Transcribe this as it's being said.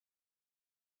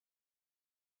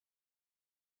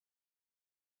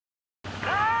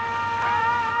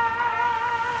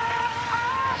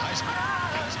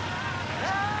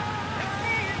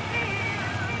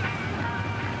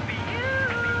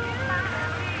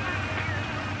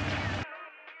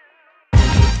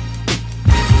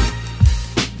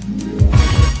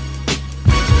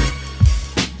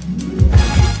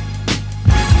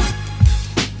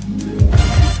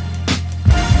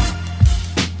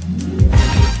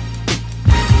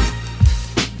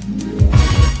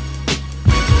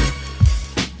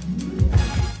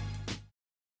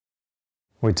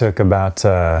we took about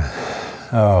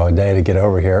a day to get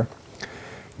over here.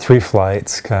 3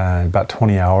 flights, about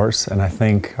 20 hours, and I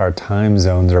think our time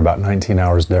zones are about 19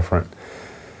 hours different.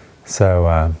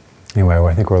 So anyway,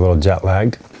 I think we're a little jet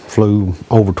lagged. Flew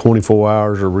over 24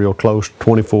 hours or real close to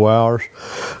 24 hours.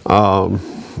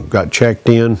 Got checked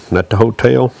in at the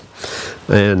hotel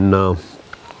and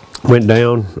went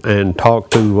down and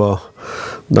talked to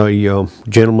the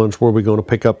gentlemen where we're going to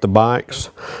pick up the bikes.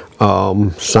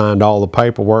 Signed all the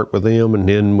paperwork with them, and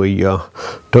then we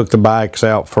took the bikes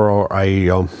out for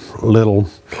a little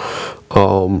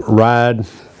ride. I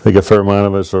think a fair amount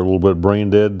of us are a little bit brain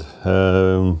dead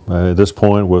at this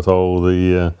point with all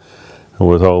the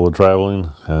traveling,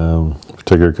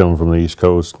 particularly coming from the East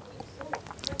Coast.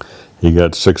 You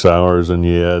got 6 hours, and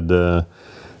you had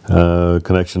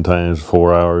connection times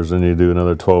 4 hours, and you do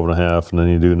another 12 and a half, and then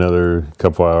you do another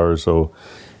couple hours. So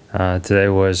today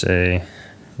was a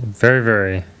very,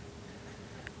 very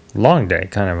long day,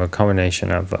 kind of a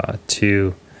combination of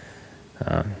two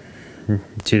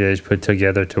days put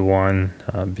together to one,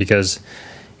 because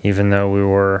even though we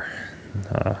were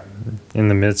in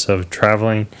the midst of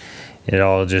traveling, it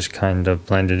all just kind of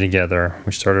blended together.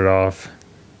 We started off,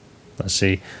 let's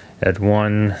see, at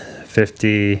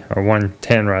 150 or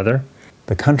 110 rather.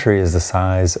 The country is the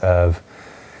size of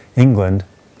England,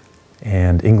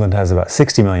 and England has about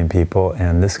 60 million people,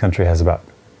 and this country has about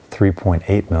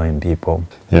 3.8 million people.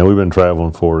 Yeah, we've been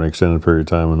traveling for an extended period of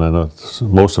time, and I know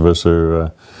most of us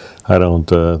are, I don't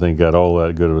think got all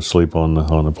that good of a sleep on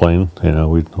the plane. You know,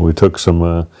 we took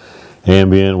some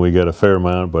Ambien, we got a fair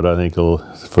amount, but I think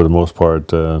for the most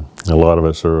part, a lot of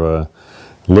us are a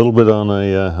little bit on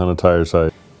the tired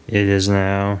side. It is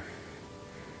now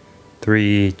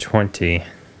 3:20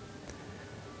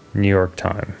 New York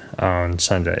time on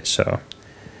Sunday, so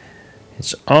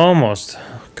it's almost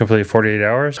completely 48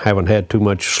 hours. Haven't had too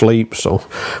much sleep,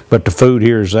 but the food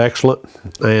here is excellent,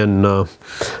 and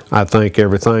I think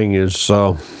everything is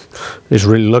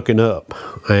really looking up,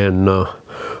 and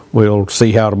we'll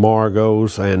see how tomorrow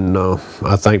goes, and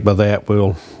I think by that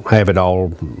we'll have it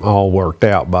all worked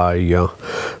out by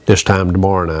this time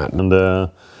tomorrow night. And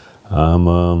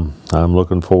I'm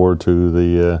looking forward to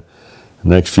the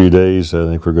next few days. I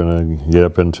think we're going to get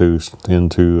up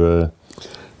into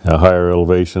a higher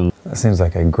elevation. It seems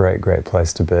like a great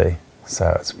place to be.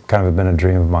 So it's kind of been a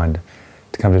dream of mine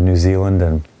to come to New Zealand,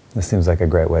 and this seems like a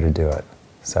great way to do it.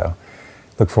 So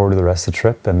look forward to the rest of the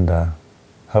trip, and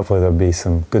hopefully there'll be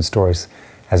some good stories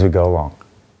as we go along.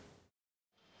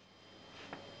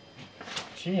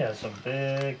 She has some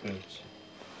big boots.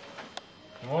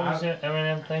 What was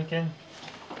Eminem thinking?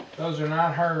 Those are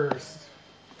not hers.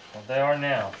 Well, they are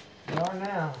now. They are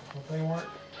now, but they weren't.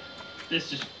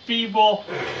 This is feeble,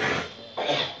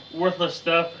 worthless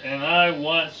stuff, and I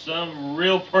want some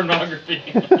real pornography.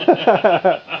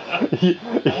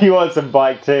 You want some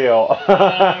bike tail.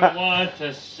 I want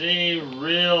to see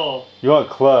real. You want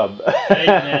club. Hey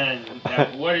man, now,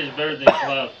 what is better than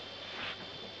club?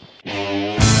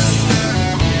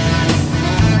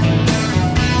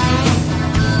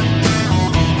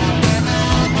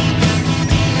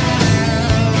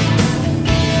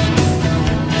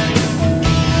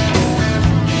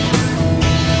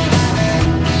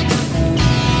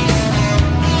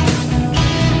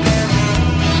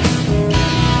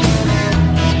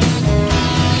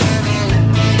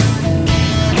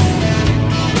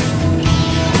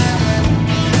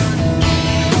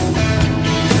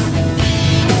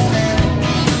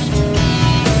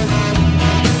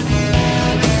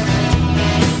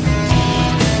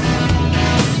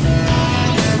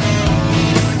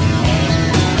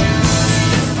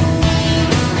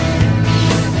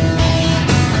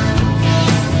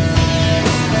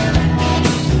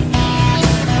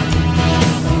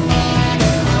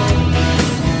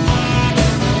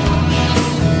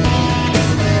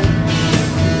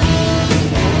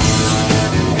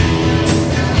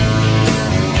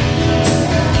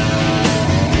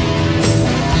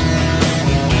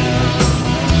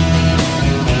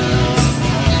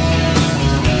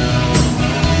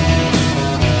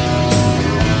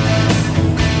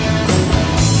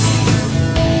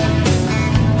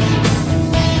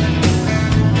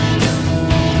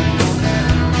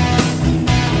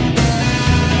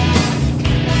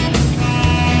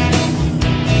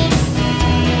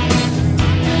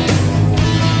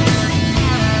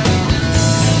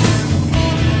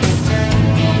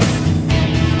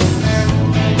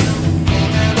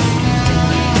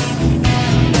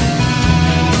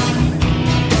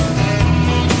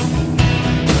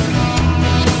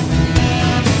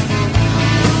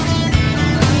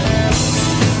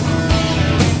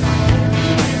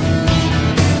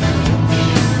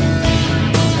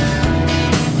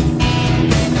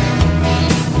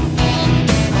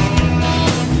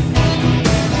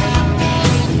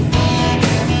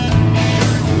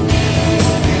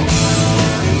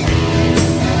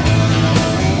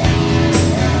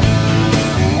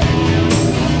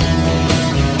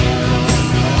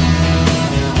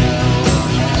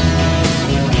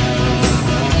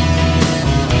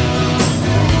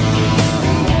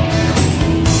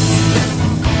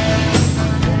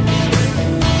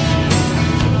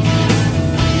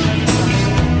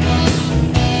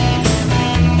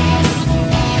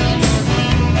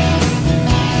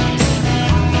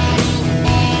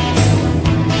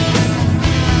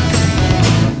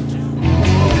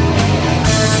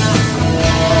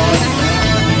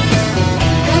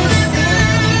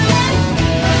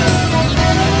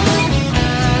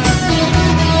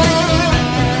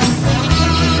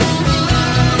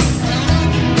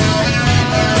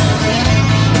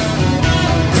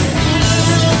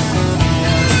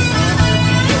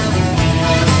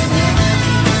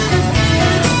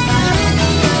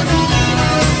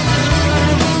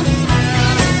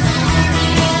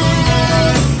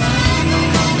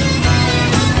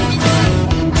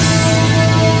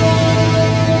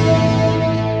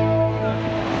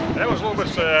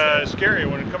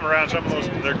 some of those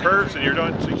they're curves and you're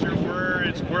not too sure where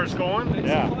it's going.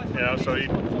 Yeah. You know, so you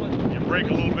brake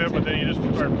a little bit, but then you just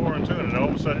start pouring to it, and all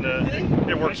of a sudden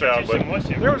it works out. But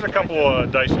there was a couple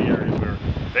dicey areas. We were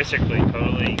basically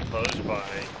totally enclosed by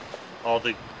all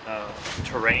the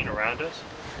terrain around us.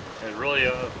 It was really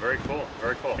very cool,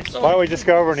 very cool. Why don't we just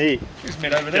go over and eat? Just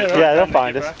meet over there. Yeah, they'll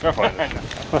find us. They'll find it.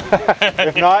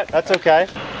 If not, that's okay.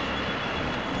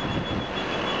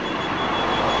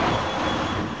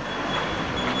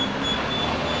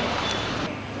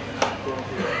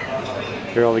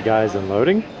 Here are all the guys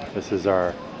unloading. This is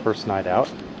our first night out.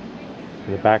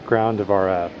 In the background of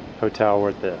our hotel, we're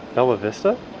at the Bella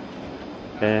Vista.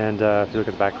 And if you look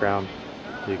at the background,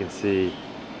 you can see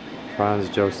Franz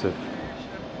Josef.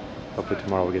 Hopefully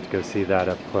tomorrow we'll get to go see that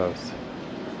up close.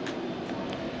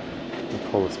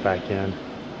 We'll pull this back in.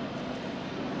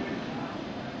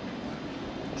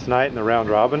 Tonight in the round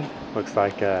robin, looks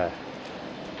like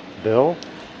Bill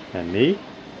and me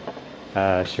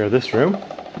share this room.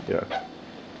 Yeah.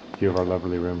 View of our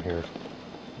lovely room here.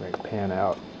 Right, pan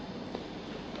out.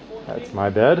 That's my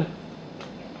bed.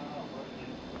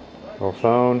 Little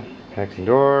phone, connecting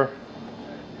door.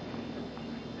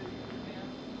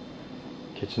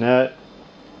 Kitchenette.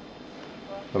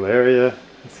 Little area.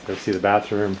 Let's go see the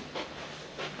bathroom.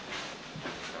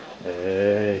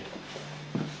 Hey.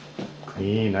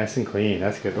 Clean, nice and clean.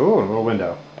 That's good. Oh, a little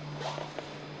window.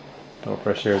 A little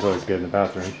fresh air is always good in the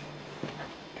bathroom.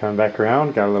 Coming back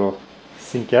around, got a little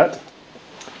sinkette.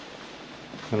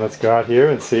 And let's go out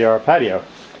here and see our patio.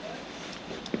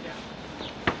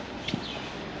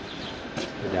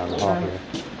 Go down the hall here.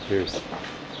 Here's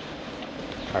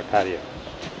our patio.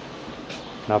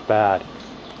 Not bad.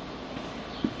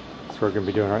 So we're going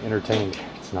to be doing our entertaining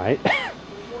tonight.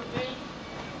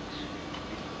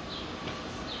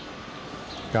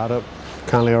 Got up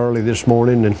kind of early this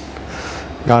morning and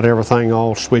got everything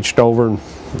all switched over and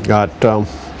got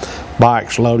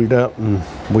bikes loaded up, and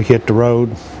we hit the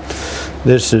road.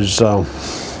 This has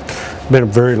been a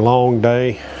very long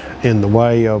day in the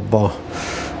way of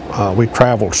we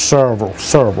traveled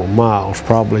several miles,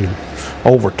 probably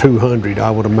over 200,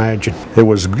 I would imagine. It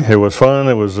was fun.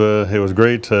 It was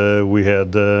great. We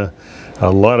had a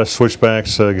lot of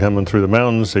switchbacks coming through the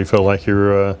mountains. You felt like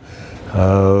you're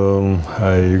going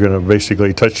to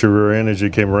basically touch your rear end as you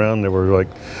came around. They were like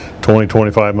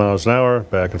 20-25 miles an hour,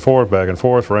 back and forth,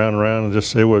 round and round. And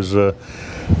just you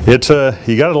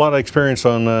got a lot of experience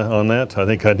on that. I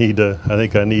think I need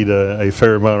a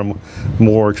fair amount of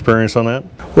more experience on that.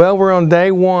 Well, we're on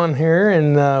day one here,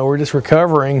 and we're just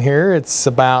recovering here. It's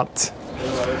about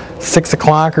 6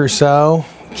 o'clock or so,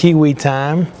 Kiwi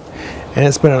time, and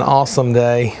it's been an awesome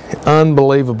day.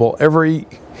 Unbelievable. Every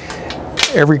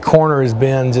corner has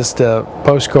been just a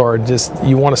postcard. Just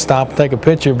you want to stop and take a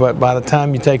picture, but by the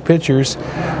time you take pictures,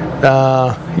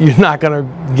 you're not going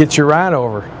to get your ride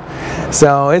over.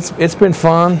 So it's been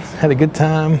fun. Had a good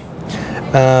time.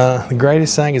 The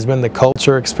greatest thing has been the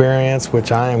culture experience,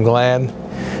 which I am glad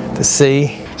to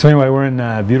see. So anyway, we're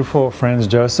in beautiful Franz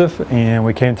Josef, and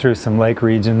we came through some lake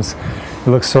regions. It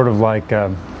looks sort of like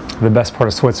the best part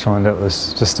of Switzerland. It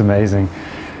was just amazing.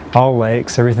 All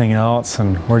lakes, everything else,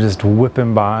 and we're just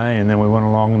whipping by, and then we went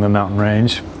along the mountain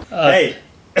range. Hey,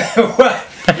 what?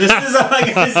 This is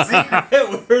like a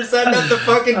secret. We're setting up the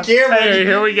fucking camera. Hey,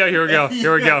 here we go.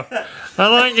 I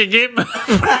like to get my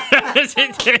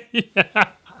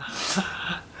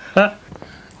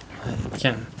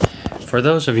For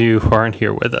those of you who aren't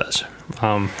here with us,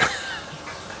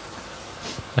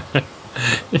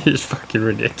 it is fucking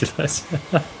ridiculous.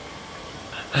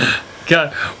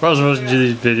 God, we're all supposed to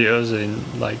do these videos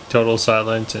in like total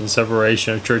silence and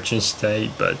separation of church and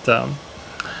state, but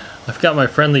I've got my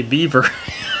friendly beaver.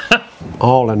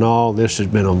 All in all, this has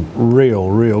been a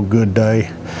real good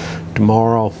day.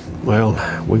 Tomorrow,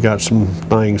 well, we got some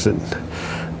things that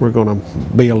we're going to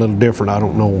be a little different. I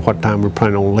don't know what time we're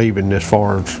planning on leaving as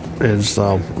far as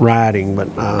riding, but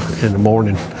in the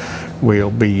morning we'll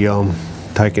be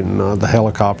taking the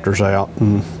helicopters out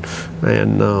and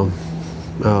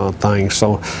things.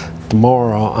 So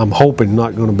tomorrow I'm hoping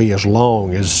not going to be as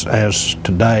long as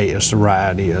today as the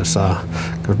ride is,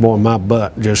 because boy, my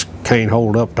butt just can't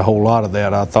hold up to a whole lot of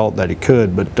that. I thought that it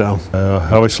could, but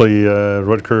obviously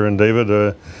Rutger and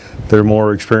David, they're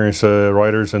more experienced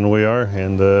riders than we are,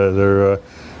 and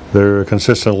they're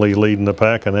consistently leading the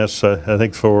pack, and that's I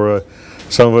think for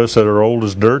some of us that are old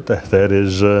as dirt,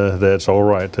 that's all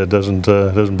right. That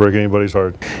doesn't break anybody's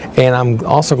heart. And I'm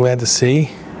also glad to see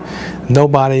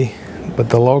nobody but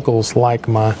the locals like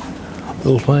my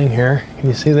little thing here. Can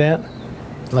you see that?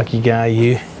 Lucky guy,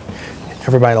 you.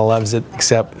 Everybody loves it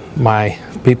except my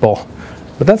people.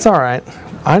 But that's all right.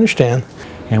 I understand.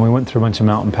 And we went through a bunch of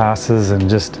mountain passes and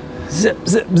just zip,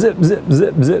 zip, zip, zip,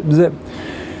 zip, zip, zip.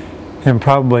 And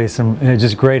probably some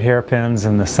just great hairpins,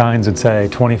 and the signs would say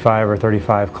 25 or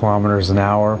 35 kilometers an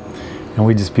hour. And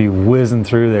we'd just be whizzing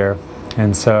through there.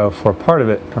 And so for part of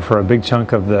it, or for a big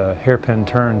chunk of the hairpin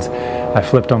turns, I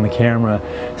flipped on the camera,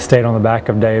 stayed on the back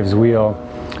of Dave's wheel,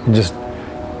 and just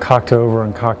cocked over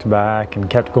and cocked back and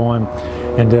kept going,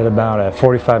 and did about a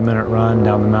 45-minute run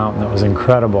down the mountain. That was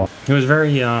incredible. It was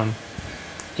very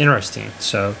interesting.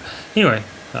 So anyway,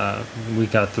 we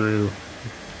got through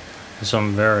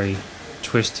some very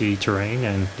twisty terrain,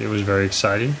 and it was very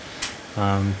exciting.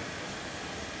 And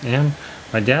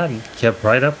my dad kept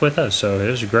right up with us, so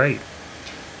it was great.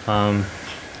 And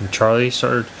Charlie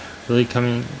started really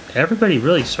coming. Everybody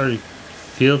really started to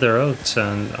feel their oats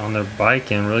on their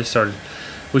bike, and really started,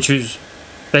 which was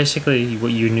basically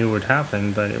what you knew would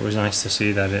happen. But it was nice to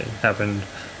see that it happened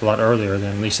a lot earlier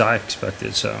than at least I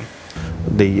expected. So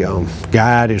the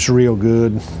guide is real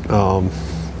good.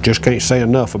 Just can't say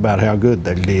enough about how good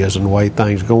that it is and the way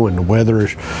things going. The weather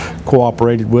has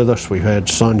cooperated with us. We've had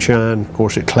sunshine. Of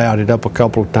course, it clouded up a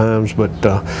couple of times, but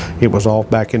it was off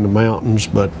back in the mountains,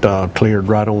 but cleared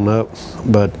right on up.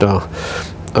 But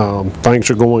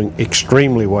things are going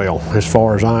extremely well as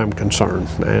far as I'm concerned,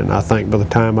 and I think by the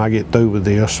time I get through with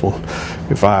this, well,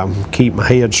 if I keep my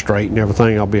head straight and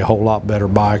everything, I'll be a whole lot better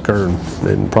biker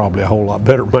and probably a whole lot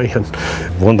better man.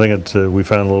 One thing that we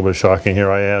found a little bit shocking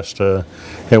here, I asked,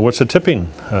 hey, what's the tipping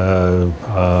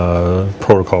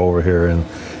protocol over here? And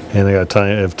they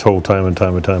have told time and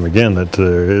time again that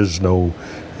there is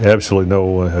absolutely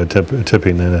no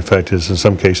tipping, and in fact, in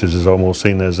some cases, is almost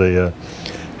seen as an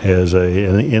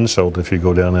insult if you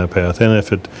go down that path. And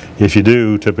if you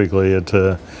do, typically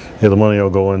the money will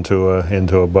go into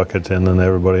a bucket, and then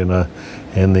everybody in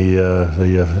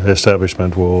the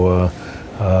establishment will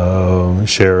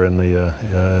share in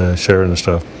the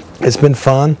stuff. It's been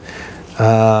fun.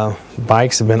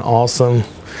 Bikes have been awesome.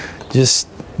 Just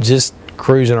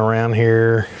cruising around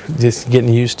here, just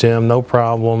getting used to them, no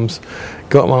problems.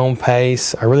 Go at my own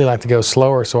pace. I really like to go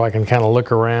slower so I can kind of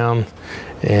look around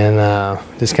and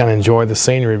just kind of enjoy the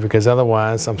scenery, because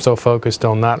otherwise I'm so focused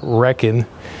on not wrecking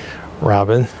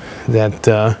Robin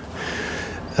that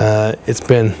it's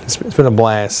been a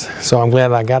blast. So I'm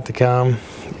glad I got to come,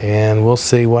 and we'll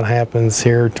see what happens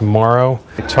here tomorrow.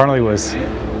 Charlie was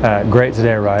great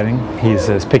today riding. He's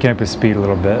picking up his speed a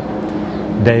little bit.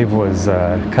 Dave was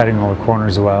cutting all the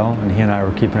corners well, and he and I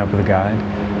were keeping up with the guide.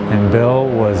 And Bill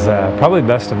was probably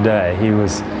best of day. He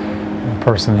was a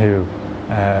person who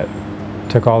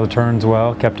took all the turns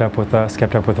well, kept up with us,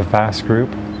 kept up with a fast group,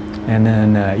 and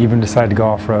then even decided to go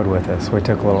off-road with us. We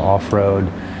took a little off-road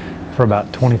for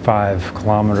about 25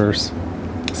 kilometers,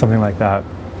 something like that.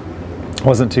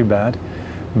 Wasn't too bad,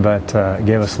 but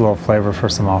gave us a little flavor for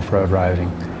some off-road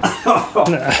riding.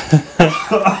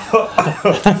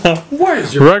 What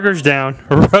is your Ruggers down,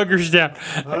 Ruggers down.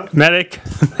 Huh? Medic.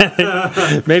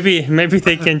 Maybe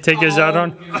they can take us out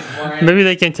on. Maybe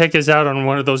they can take us out on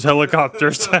one of those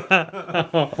helicopters.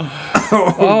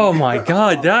 Oh my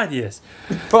God, that is.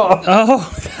 Oh.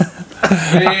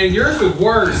 Man, yours was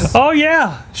worse. Oh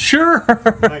yeah, sure.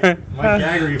 My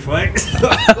gag reflex.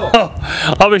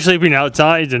 I'll be sleeping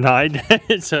outside tonight.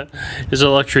 It's a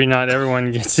luxury not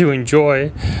everyone gets to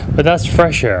enjoy, but that's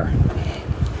fresh air.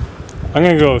 I'm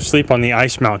gonna go sleep on the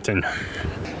ice mountain.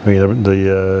 I mean,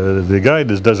 the guide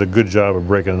does a good job of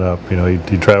breaking it up. You know, you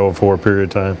travel for a period of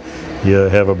time, you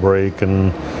have a break,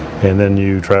 and then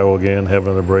you travel again, have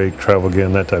another break, travel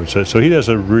again, that type of stuff. So he does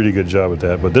a really good job at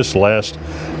that. But this last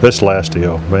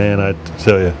deal, man, I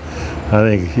tell you, I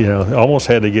think, you know, almost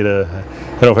had to get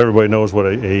I don't know if everybody knows what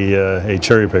a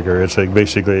cherry picker. It's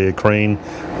basically a crane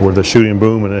with a shooting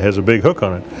boom, and it has a big hook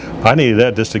on it. I needed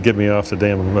that just to get me off the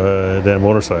damn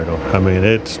motorcycle. I mean,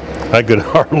 I could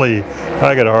hardly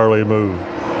move.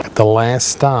 The last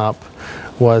stop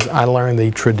was I learned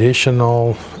the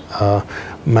traditional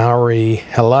Maori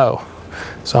hello.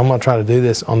 So I'm going to try to do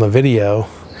this on the video,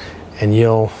 and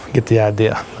you'll get the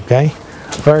idea, okay?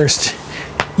 First,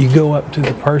 you go up to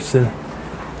the person,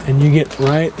 and you get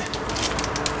right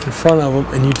in front of them,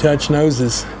 and you touch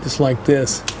noses just like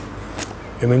this,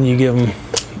 and then you give them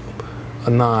a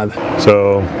nod.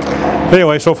 So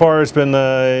anyway, so far it's been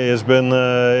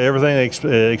everything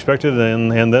expected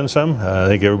and then some. I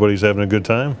think everybody's having a good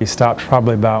time. We stopped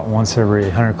probably about once every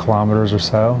 100 kilometers or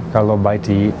so. Got a little bite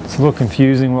to eat. It's a little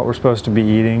confusing what we're supposed to be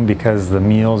eating because the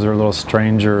meals are a little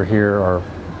stranger here, or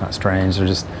not strange, they're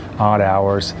just odd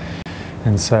hours.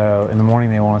 And so in the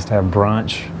morning they want us to have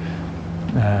brunch,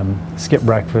 skip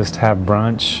breakfast, have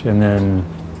brunch, and then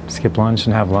skip lunch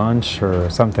and have lunch or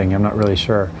something. I'm not really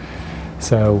sure.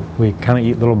 So we kind of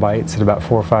eat little bites at about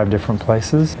 4 or 5 different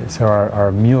places. So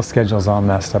our meal schedule's all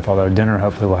messed up, although dinner,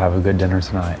 hopefully we'll have a good dinner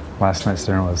tonight. Last night's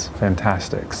dinner was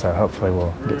fantastic, so hopefully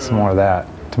we'll get some more of that.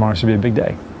 Tomorrow should be a big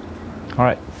day. All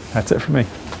right, that's it for me.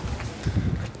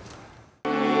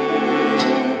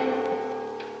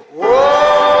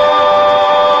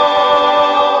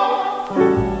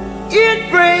 It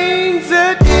brings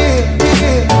a tear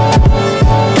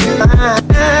to my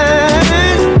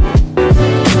eyes.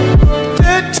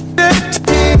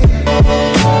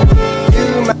 To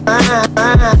my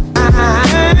eyes.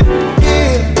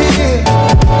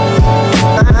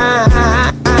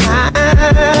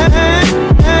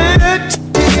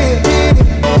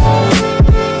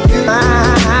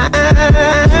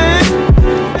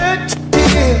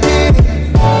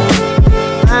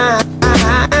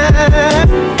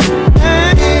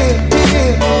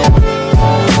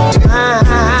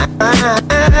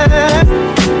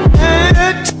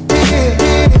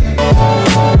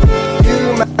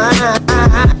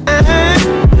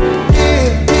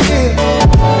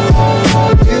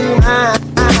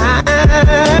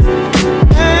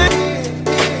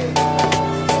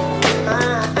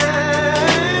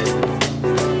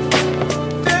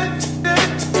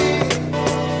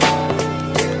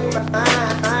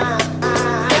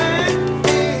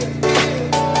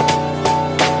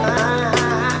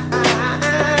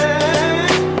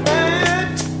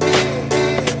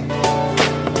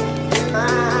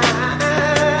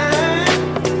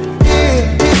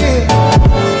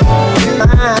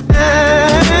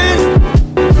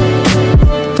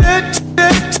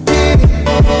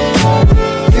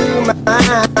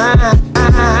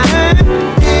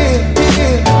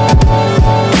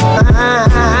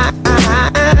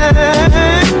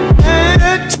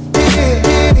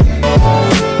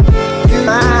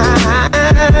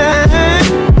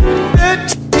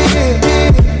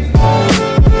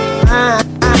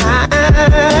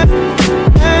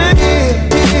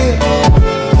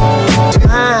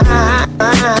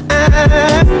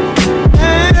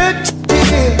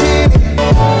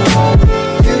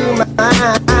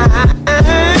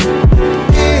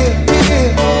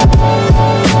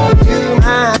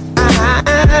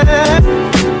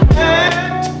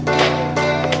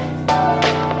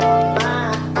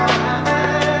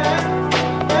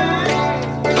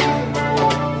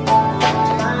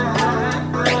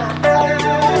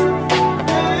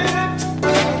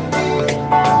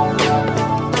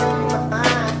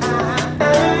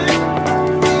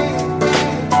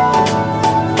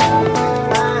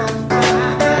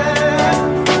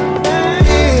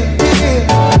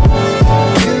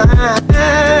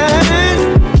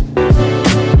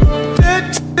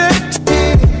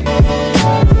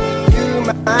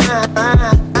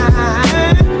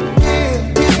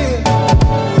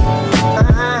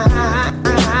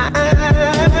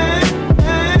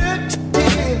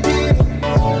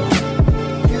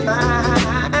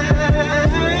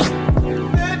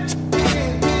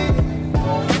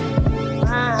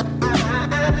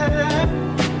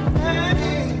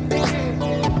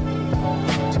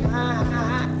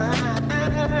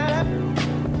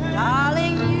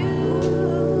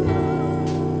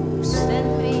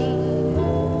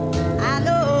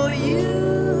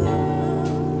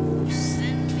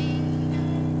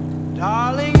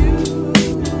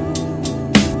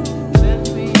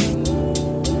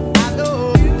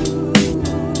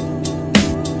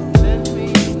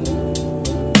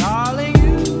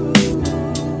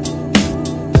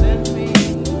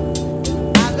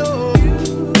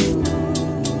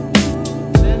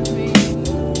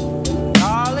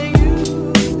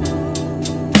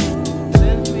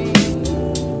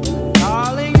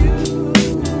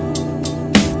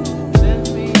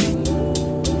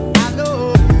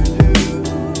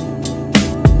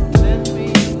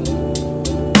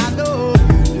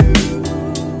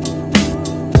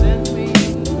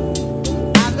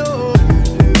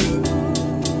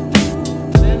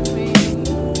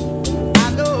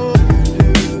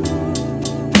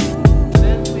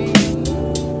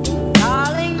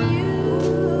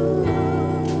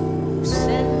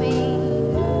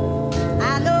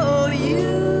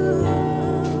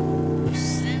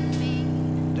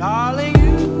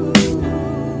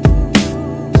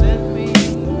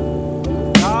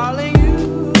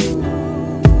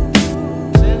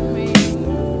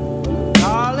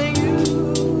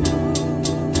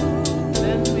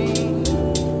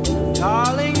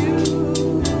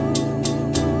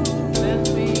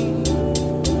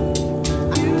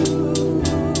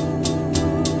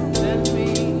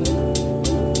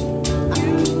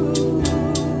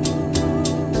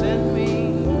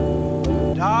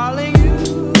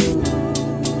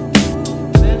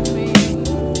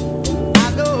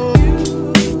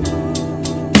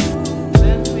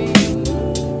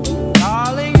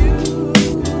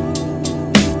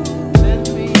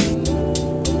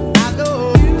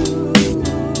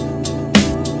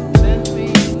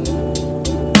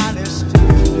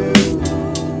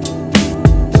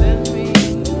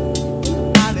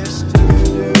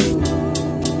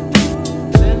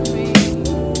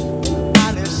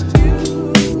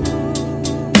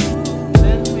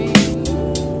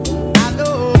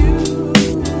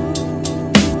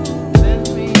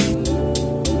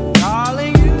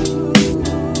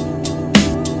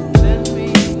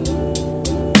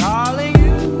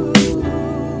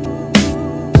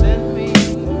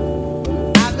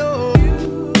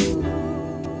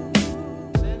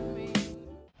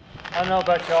 I don't know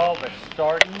about y'all, but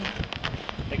starting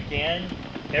again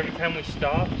every time we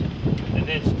stopped, and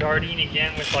then starting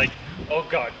again was like, oh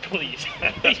God, please.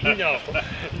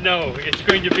 No, it's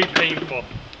going to be painful.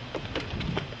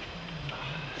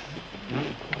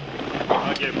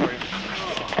 I'll get it for you.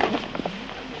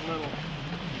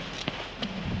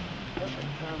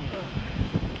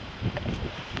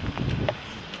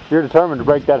 You're determined to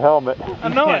break that helmet. I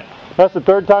know it. That's the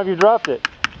third time you dropped it.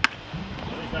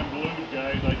 I'm blue,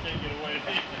 guys. I can't get away.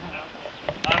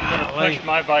 I'm going to push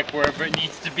my bike wherever it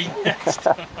needs to be next.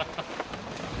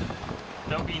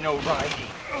 There'll be no riding.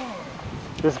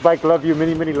 This bike love you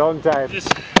many, many long times. This,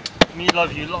 me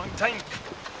love you long time.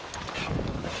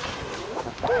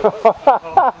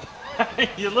 Oh.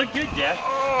 You look good, Jack.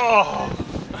 Oh.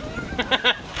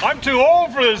 I'm too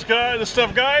old for this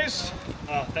stuff, guys.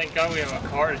 Oh, thank God we have a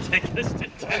car to take us to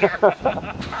dinner.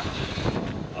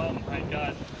 Oh my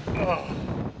God. Oh.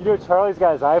 You know, Charlie's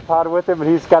got his iPod with him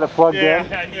and he's got it plugged in.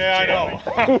 Yeah, I know.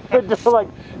 He's been doing like...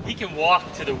 He can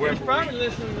walk to the He's probably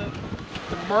listening to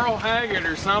Merle Haggard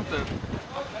or something.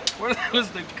 What is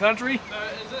the country?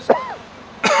 Is this? Hey,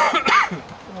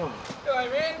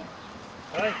 man.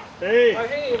 Hi. Hey.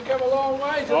 Hey, you've come a long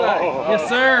way today. Yes,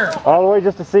 sir. All the way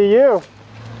just to see you.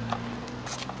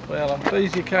 Well, I'm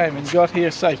pleased you came and got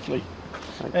here safely.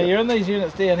 Now you're in these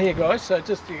units down here, guys, so you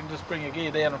can just bring your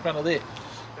gear down in front of there.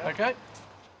 Okay?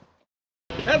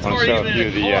 That's I'll where show you've a few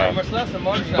of the much less than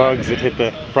motorcycle. bugs that hit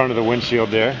the front of the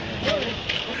windshield there.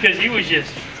 Because he was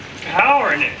just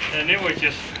powering it, and it was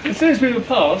just... As soon as we were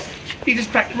past, he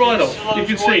just backed right off. You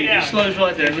can see down. it slows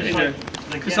right down. Just You know.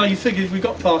 like So you think if we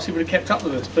got past, he would have kept up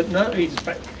with us, but no, he just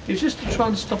backed. He was just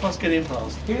trying to stop us getting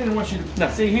past. He didn't want you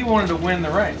to see. He wanted to win the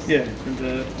race. Yeah,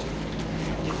 and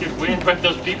You could win, but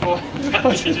those people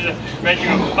made you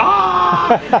go,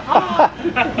 ah!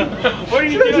 What are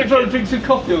you doing? trying to drink some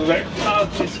coffee on that.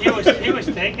 He was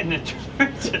taking the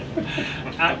turns,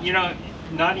 you know,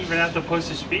 not even at the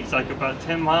posted speeds, like about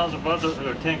 10 miles above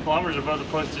or 10 kilometers above the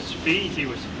posted speeds. He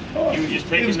was just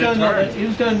taking the turns. Like he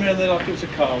was going around there like it was a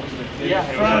car, wasn't it? Yeah,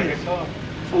 it was like a car.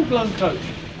 Full-blown coach.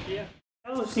 Yeah.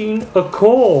 I've seen a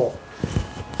coal.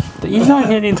 He's not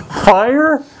hitting the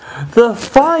fire. The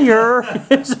fire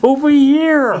is over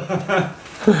here.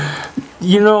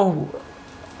 You know,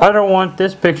 I don't want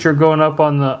this picture going up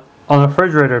on the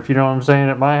refrigerator, if you know what I'm saying,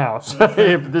 at my house.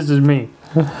 If this is me.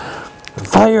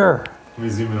 Fire. Let me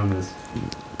zoom in on this.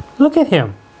 Look at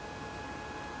him.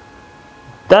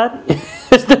 That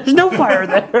is, there's no fire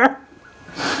there.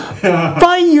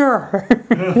 Fire!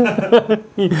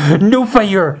 No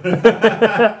fire!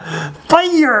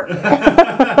 Fire!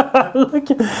 Look,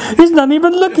 he's not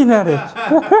even looking at it.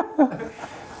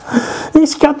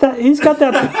 He's got that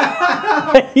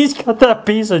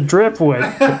piece of driftwood.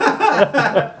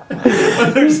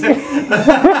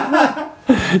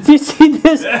 Do you see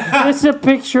this? This is a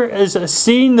picture as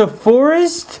seeing the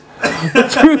forest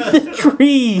through the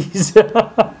trees.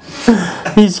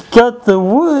 He's got the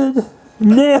wood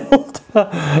nailed,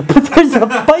 but there's a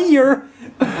fire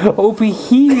over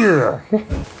here.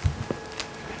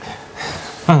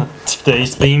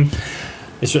 Today's theme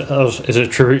is a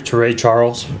tribute to Ray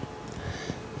Charles.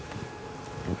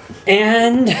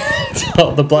 And to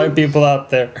all the blind people out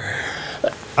there,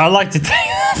 I'd like to take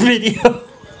a video.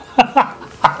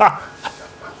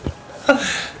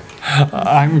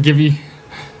 I'm gonna give you.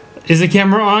 Is the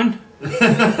camera on?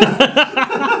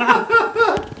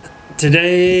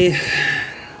 Today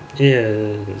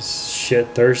is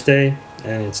Thursday,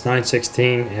 and it's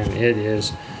 9/16, and it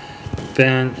has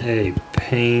been a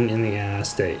pain in the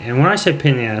ass day. And when I say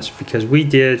pain in the ass, because we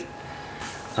did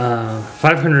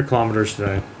 500 kilometers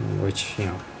today, which, you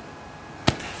know,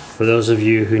 for those of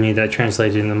you who need that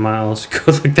translated into miles,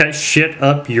 go look that shit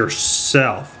up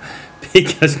yourself,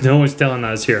 because no one's telling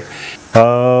us here.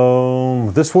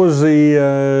 This was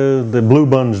the Blue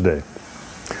Buns Day.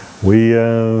 We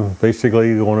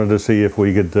basically wanted to see if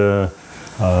we could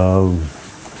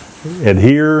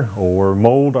adhere or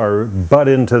mold our butt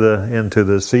into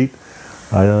the seat.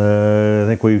 I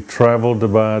think we traveled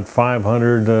about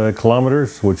 500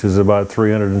 kilometers, which is about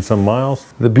 300 and some miles.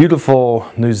 The beautiful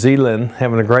New Zealand,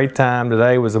 having a great time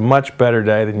today. Was a much better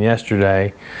day than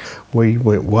yesterday. We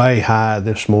went way high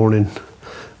this morning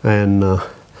and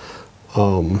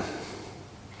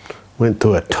went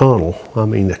through a tunnel. I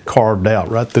mean, it carved out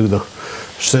right through the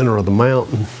center of the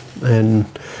mountain, and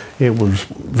it was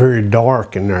very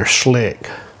dark and they're slick.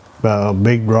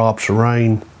 Big drops of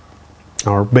rain,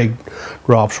 or big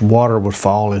drops of water was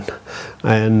falling,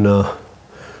 and the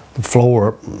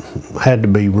floor had to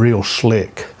be real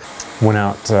slick. Went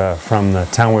out from the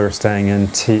town we were staying in,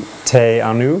 Te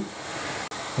Anu,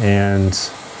 and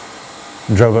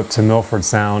drove up to Milford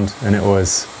Sound, and it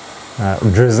was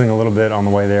drizzling a little bit on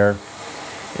the way there.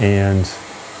 And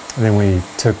then we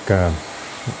took the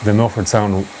Milford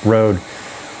Sound Road,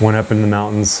 went up in the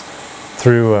mountains,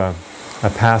 through a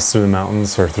pass through the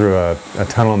mountains, or through a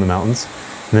tunnel in the mountains,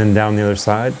 and then down the other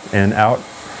side and out,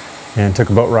 and took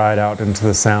a boat ride out into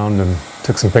the Sound and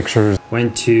took some pictures.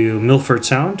 Went to Milford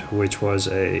Sound, which was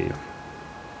a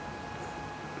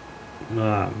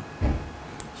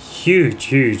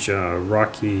huge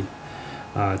rocky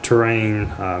terrain,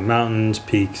 mountains,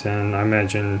 peaks, and I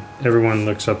imagine everyone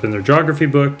looks up in their geography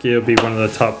book, it'll be one of the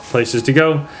top places to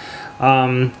go.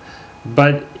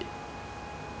 But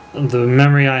the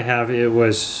memory I have, it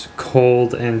was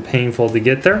cold and painful to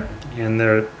get there,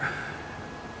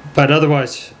 but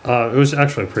otherwise it was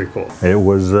actually pretty cool. It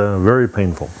was very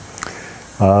painful.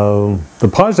 The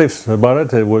positives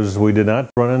about it was we did not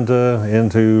run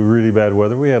into really bad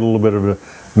weather. We had a little bit of a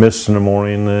mist in the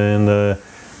morning,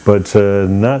 but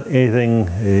not anything.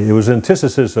 It was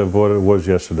antithesis of what it was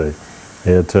yesterday.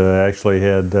 It actually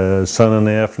had sun in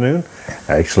the afternoon.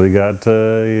 Actually got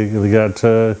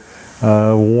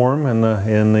warm in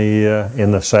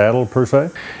the saddle per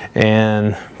se.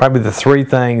 And probably the three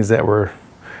things that were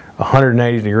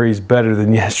 180 degrees better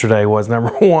than yesterday was,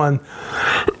 number one,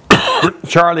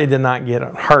 Charlie did not get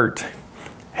hurt,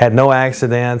 had no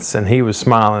accidents, and he was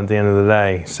smiling at the end of the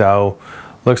day. So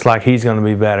looks like he's going to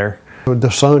be better. The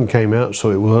sun came out, so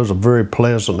it was a very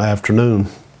pleasant afternoon,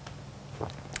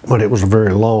 but it was a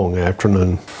very long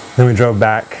afternoon. Then we drove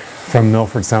back from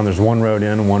Milford Sound. There's one road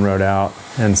in and one road out,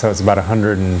 and so it's about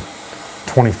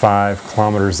 125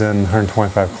 kilometers in,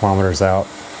 125 kilometers out.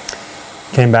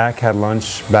 Came back, had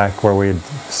lunch back where we had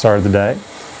started the day,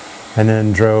 and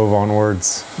then drove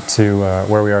onwards to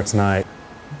where we are tonight.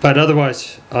 But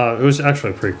otherwise, it was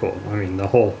actually pretty cool. I mean, the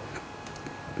whole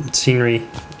scenery,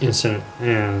 incident,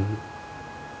 and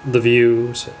the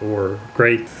views were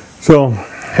great. So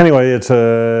anyway, it's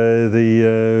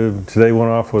today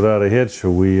went off without a hitch.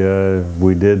 We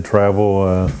did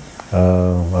travel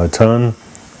a ton.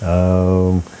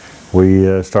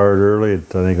 We started early. I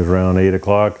think it was around 8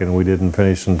 o'clock, and we didn't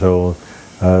finish until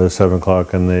 7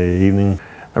 o'clock in the evening.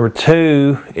 Number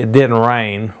two, it didn't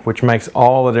rain, which makes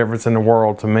all the difference in the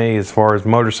world to me as far as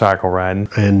motorcycle riding.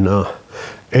 And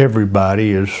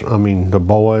everybody is, I mean, the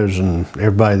boys and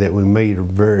everybody that we meet are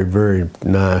very, very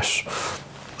nice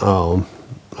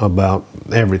about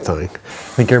everything.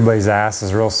 I think everybody's ass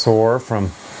is real sore from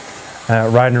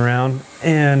riding around,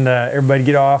 and everybody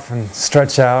get off and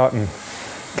stretch out and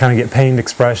kind of get pained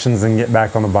expressions and get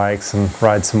back on the bikes and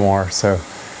ride some more. So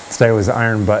today was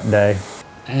Iron Butt Day.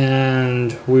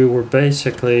 And we were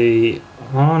basically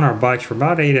on our bikes for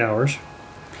about 8 hours.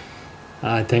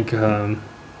 I think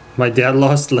my dad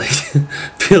lost leg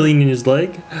feeling in his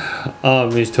leg.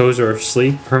 His toes are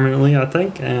asleep permanently, I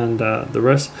think, and the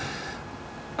rest.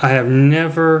 I have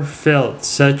never felt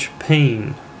such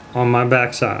pain on my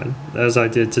backside as I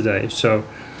did today. So,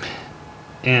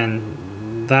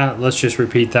 and that, let's just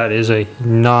repeat, that is a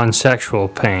non-sexual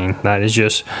pain. That is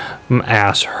just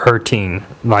ass hurting,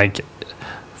 like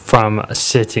from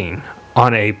sitting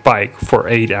on a bike for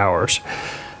 8 hours.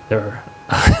 There,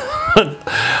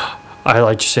 I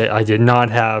like to say I did not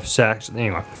have sex.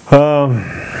 Anyway,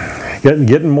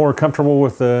 Getting more comfortable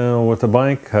with the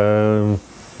bike.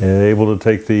 Able to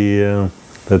take the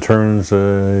turns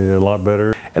a lot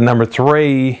better. And number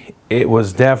three, it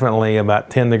was definitely about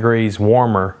 10 degrees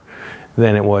warmer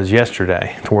than it was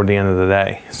yesterday toward the end of the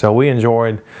day. So we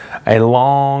enjoyed a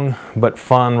long but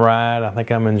fun ride. I think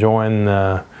I'm enjoying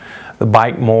the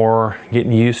bike more,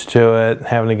 getting used to it,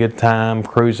 having a good time,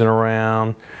 cruising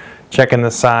around, checking the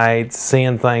sights,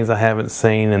 seeing things I haven't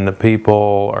seen, and the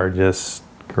people are just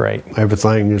great.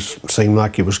 Everything just seemed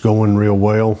like it was going real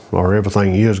well, or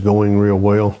everything is going real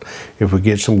well. If we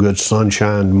get some good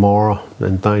sunshine tomorrow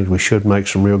and things, we should make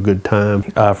some real good time.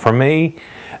 For me,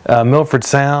 Milford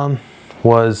Sound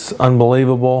was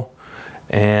unbelievable,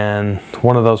 and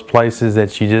one of those places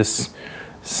that you just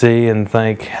see and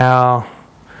think, how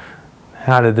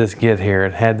did this get here?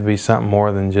 It had to be something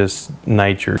more than just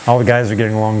nature. All the guys are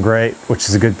getting along great, which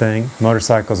is a good thing.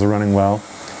 Motorcycles are running well,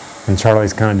 and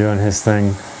Charlie's kind of doing his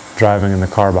thing, driving in the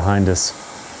car behind us.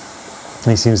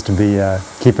 He seems to be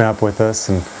keeping up with us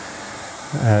and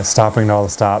stopping at all the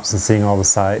stops and seeing all the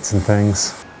sights and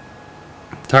things.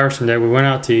 tiresome day. We went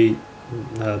out to eat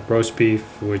roast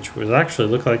beef, which was actually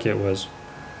looked like it was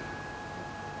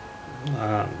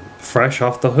fresh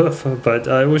off the hoof, but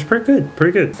it was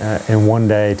pretty good. In one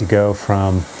day to go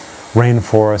from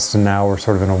rainforest and now we're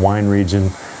sort of in a wine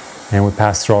region, and we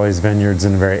passed through all these vineyards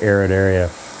in a very arid area.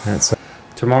 And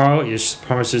tomorrow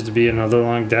promises to be another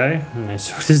long day, and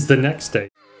so does the next day.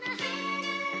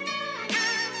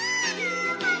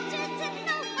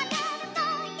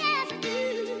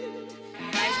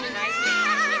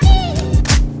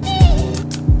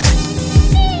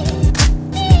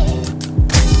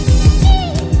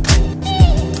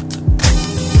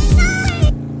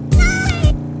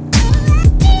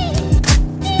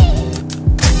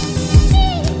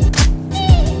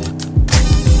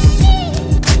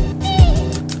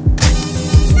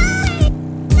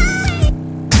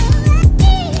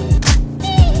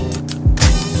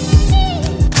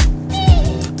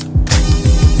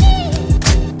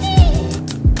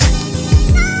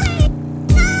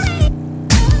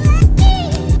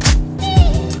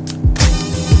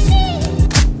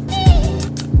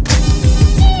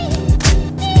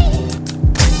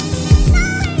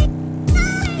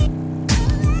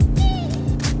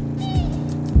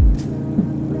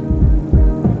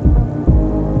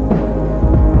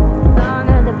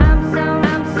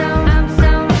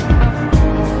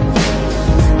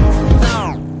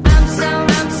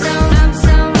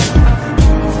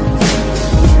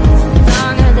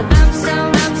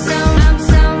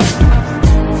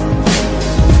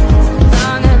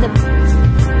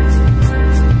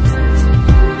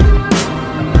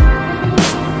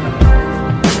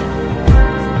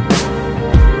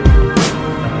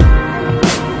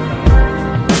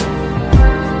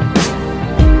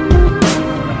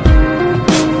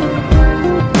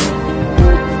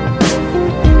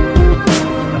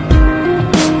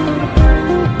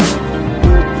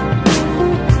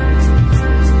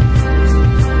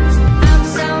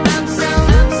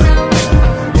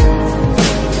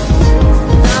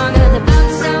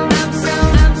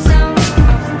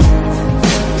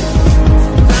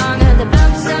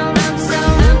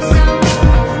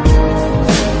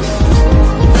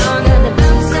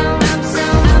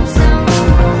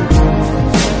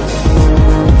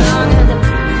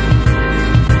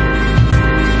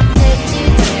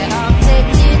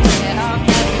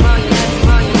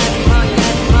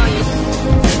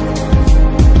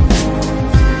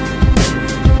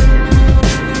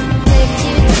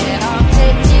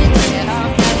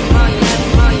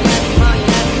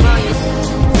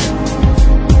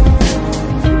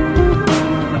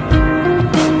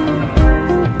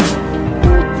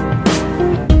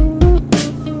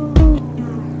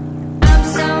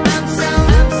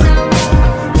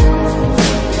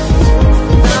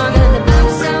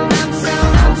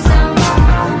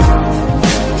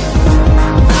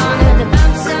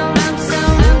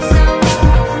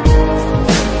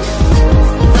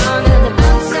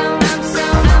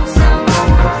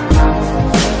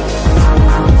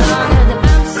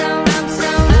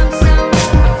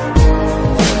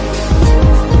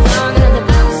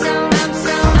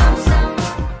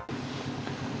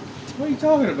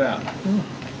 Talking about.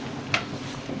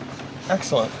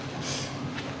 Excellent.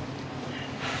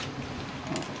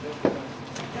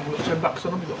 We've got $10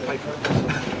 on them, we've got to pay for it.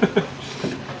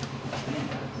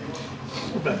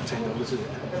 About $10, isn't it?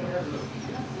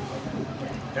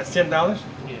 That's $10?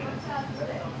 Yeah.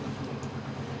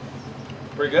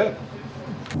 Pretty good.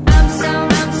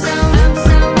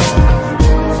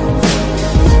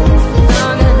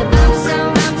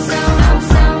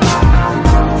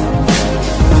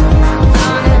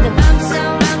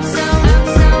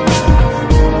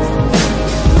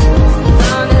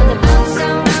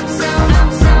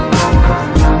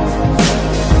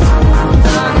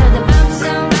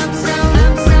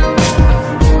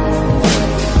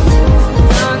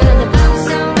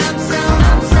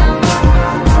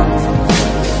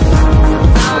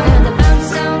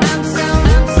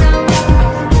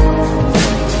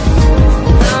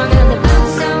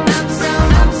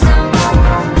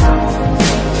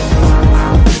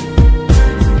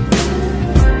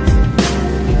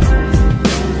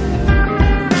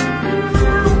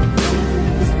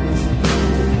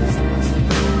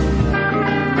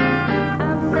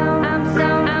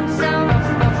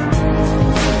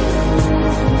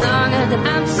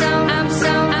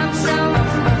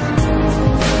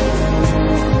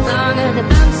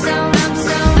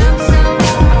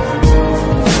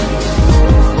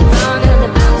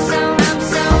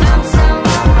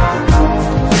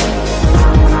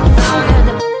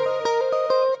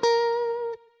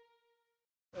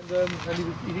 And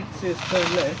he didn't see us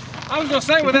turn left. I was going to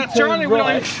say, without Charlie, we don't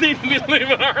even seem to be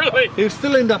leaving early. He'll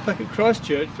still end up back at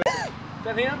Christchurch. Is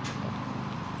that him?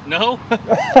 No.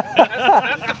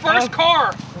 that's the first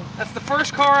car. That's the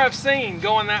first car I've seen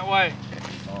going that way.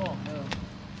 Oh, no.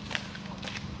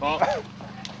 Well,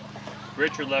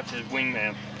 Richard left his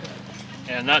wingman,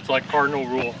 and that's like cardinal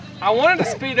rule. I wanted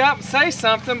to speed up and say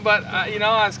something, but you know,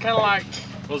 I was kind of like,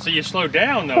 Well, so you slow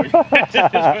down though.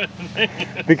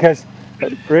 Because,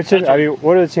 Richard, I mean,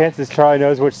 what are the chances Charlie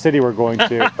knows which city we're going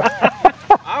to?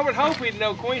 I would hope he'd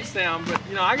know Queenstown, but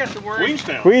you know, I got to worry.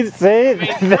 Queenstown. Queens, see? I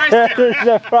mean, There's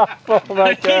the problem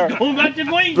right there. Going back to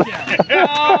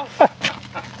Queenstown.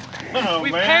 Oh,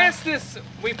 we man. passed this.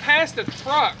 We passed a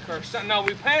truck or something. No,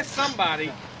 we passed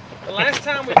somebody. The last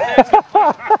time we passed.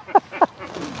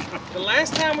 The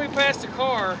last time we passed a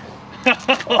car.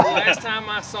 The last time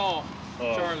I saw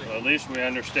Charlie. At least we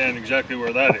understand exactly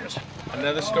where that is.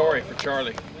 Another story for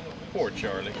Charlie. Poor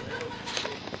Charlie.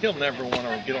 He'll never want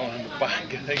to get on the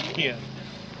bike again.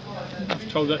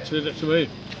 Told that to me.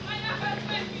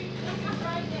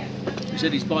 He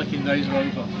said his biking days are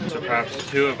over. So perhaps the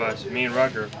two of us, me and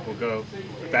Roger, will go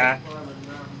back,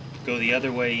 go the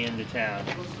other way into town.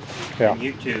 Yeah. And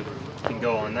you two can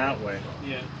go on that way.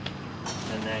 Yeah.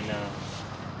 And then,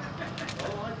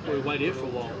 We'll wait here for a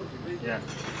while. yeah.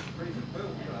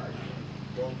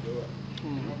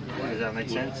 Does that make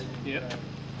sense? Yeah.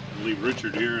 Leave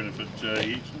Richard here, and if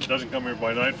he doesn't come here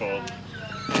by nightfall,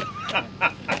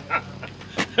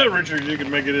 Richard, you can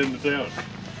make it into town.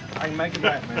 I can make it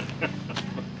back, man.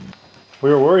 We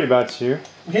were worried about you.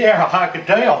 Yeah, I could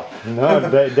tell. No,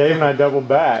 Dave and I doubled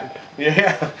back.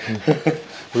 Yeah.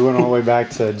 We went all the way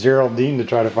back to Geraldine to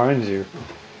try to find you.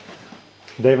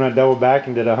 Dave and I doubled back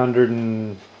and did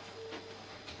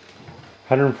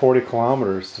 140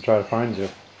 kilometers to try to find you.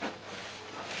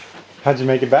 How'd you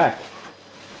make it back?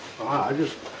 I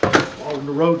just followed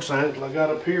the road sign until I got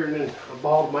up here, and then I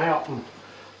balled them out and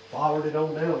followed it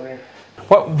on down there.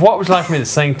 What would you like me to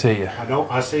sing to you?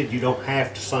 I said you don't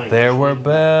have to sing. There were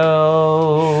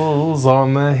bells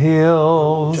on the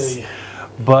hills,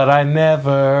 but I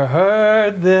never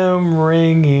heard them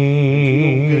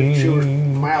ringing.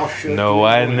 No,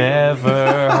 I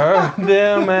never heard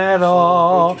them at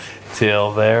all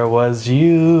till there was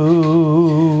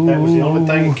you. That was the only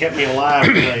thing that kept me alive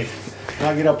today.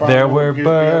 I get up There were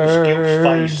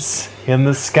birds in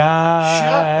the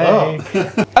sky.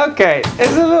 Shut up. Okay,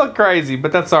 it's a little crazy,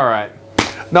 but that's all right.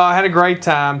 No, I had a great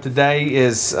time. Today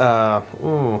is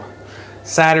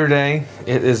Saturday.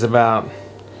 It is about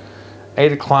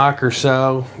 8 o'clock or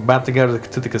so. About to go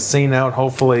to the casino and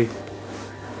hopefully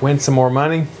win some more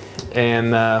money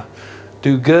and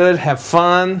do good, have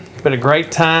fun. It's been a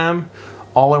great time.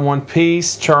 All in one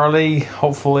piece. Charlie,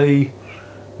 hopefully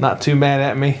not too mad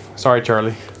at me. Sorry,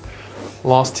 Charlie.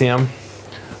 Lost him.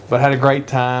 But had a great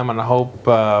time, and I hope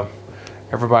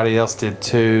everybody else did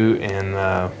too.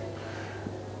 And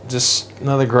just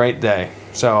another great day.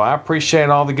 So I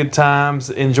appreciate all the good times.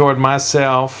 Enjoyed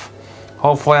myself.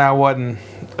 Hopefully I wasn't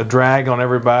a drag on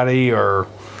everybody or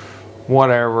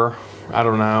whatever. I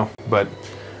don't know. But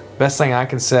best thing I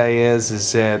can say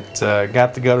is that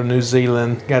got to go to New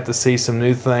Zealand, got to see some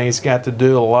new things, got to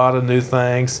do a lot of new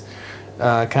things.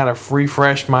 Kind of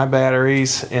refreshed my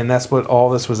batteries, and that's what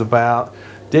all this was about.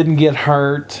 Didn't get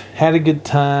hurt, had a good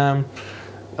time.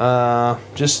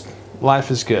 Just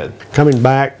life is good. Coming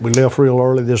back, we left real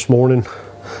early this morning.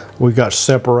 We got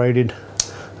separated,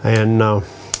 and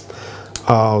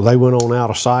they went on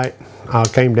out of sight. I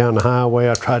came down the highway.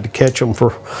 I tried to catch them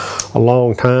for a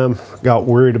long time. Got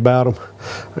worried about them,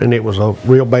 and it was a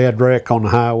real bad wreck on the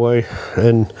highway.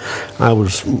 And I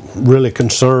was really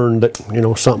concerned that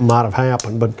something might have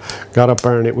happened. But got up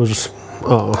there, and it was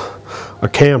a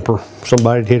camper.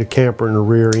 Somebody had hit a camper in the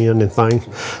rear end and things.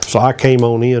 So I came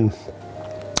on in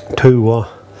to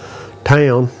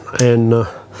town and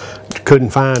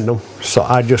couldn't find them. So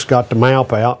I just got the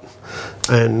map out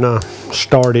and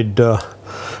started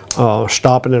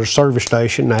stopping at a service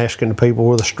station and asking the people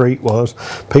where the street was.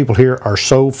 People here are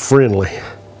so friendly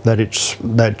that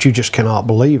you just cannot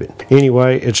believe it.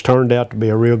 Anyway, it's turned out to be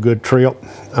a real good trip.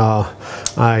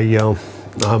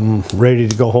 I'm ready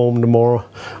to go home tomorrow.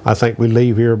 I think we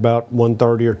leave here about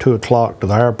 1:30 or 2 o'clock to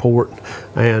the airport,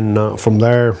 and from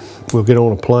there we'll get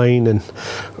on a plane, and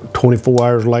 24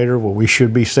 hours later we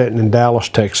should be sitting in Dallas,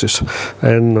 Texas.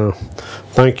 And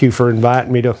thank you for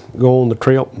inviting me to go on the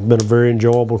trip. It's been a very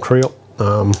enjoyable trip.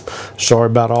 Sorry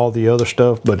about all the other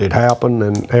stuff, but it happened,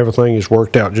 and everything has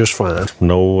worked out just fine.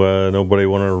 Nobody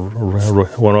went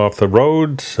off the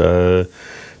roads.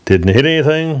 Didn't hit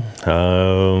anything.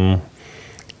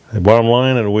 The bottom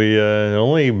line, and the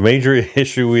only major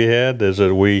issue we had is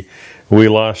that we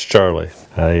lost Charlie.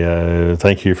 I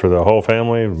thank you for the whole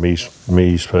family, me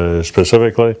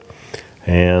specifically,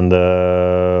 and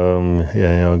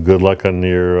good luck on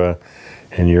your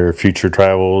in your future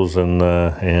travels, and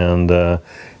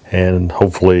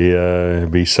hopefully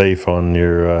be safe on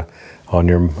your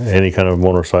any kind of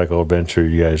motorcycle adventure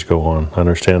you guys go on. I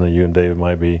understand that you and David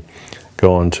might be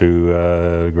going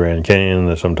to Grand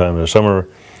Canyon sometime in the summer,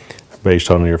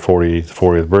 based on your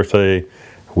 40th birthday.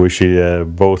 Wish you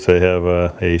both to have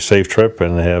a safe trip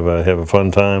and have a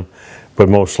fun time, but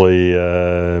mostly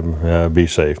be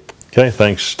safe. Okay,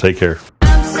 thanks. Take care.